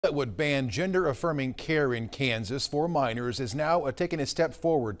That would ban gender-affirming care in Kansas for minors is now taking a step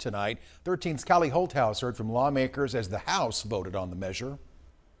forward tonight. 13's Callie Holthouse heard from lawmakers as the House voted on the measure.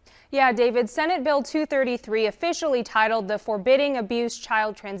 Yeah, David, Senate Bill 233, officially titled the Forbidding Abuse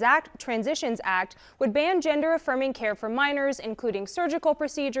Child Transitions Act, would ban gender-affirming care for minors, including surgical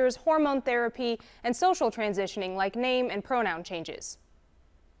procedures, hormone therapy, and social transitioning like name and pronoun changes.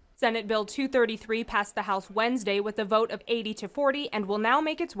 Senate Bill 233 passed the House Wednesday with a vote of 80-40 and will now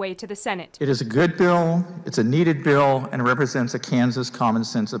make its way to the Senate. It is a good bill, it's a needed bill, and represents a Kansas common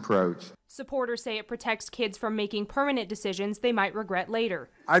sense approach. Supporters say it protects kids from making permanent decisions they might regret later.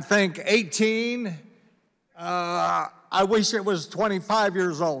 I think 18, I wish it was 25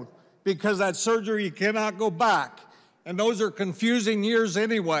 years old, because that surgery you cannot go back. And those are confusing years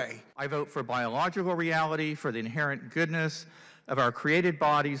anyway. I vote for biological reality, for the inherent goodness of our created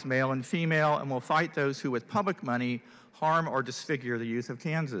bodies, male and female, and will fight those who with public money harm or disfigure the youth of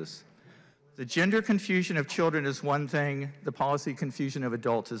Kansas. The gender confusion of children is one thing, the policy confusion of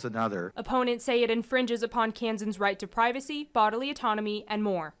adults is another. Opponents say it infringes upon Kansans' right to privacy, bodily autonomy, and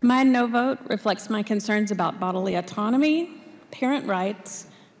more. My no vote reflects my concerns about bodily autonomy, parent rights,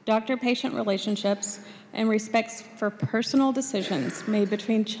 doctor-patient relationships, and respects for personal decisions made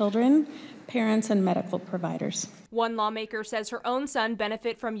between children, parents, and medical providers. One lawmaker says her own son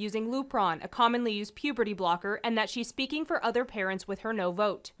benefit from using Lupron, a commonly used puberty blocker, and that she's speaking for other parents with her no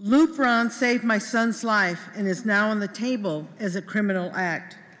vote. Lupron saved my son's life and is now on the table as a criminal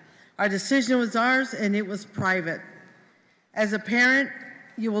act. Our decision was ours and it was private. As a parent,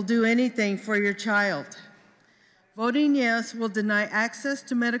 you will do anything for your child. Voting yes will deny access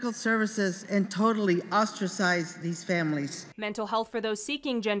to medical services and totally ostracize these families. Mental health for those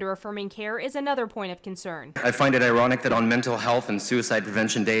seeking gender-affirming care is another point of concern. I find it ironic that on Mental Health and Suicide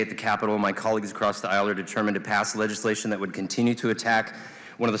Prevention Day at the Capitol, my colleagues across the aisle are determined to pass legislation that would continue to attack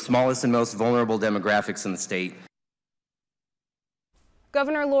one of the smallest and most vulnerable demographics in the state.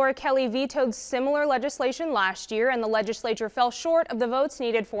 Governor Laura Kelly vetoed similar legislation last year, and the legislature fell short of the votes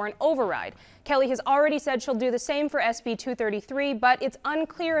needed for an override. Kelly has already said she'll do the same for SB 233, but it's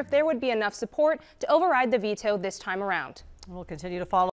unclear if there would be enough support to override the veto this time around. We'll continue to follow.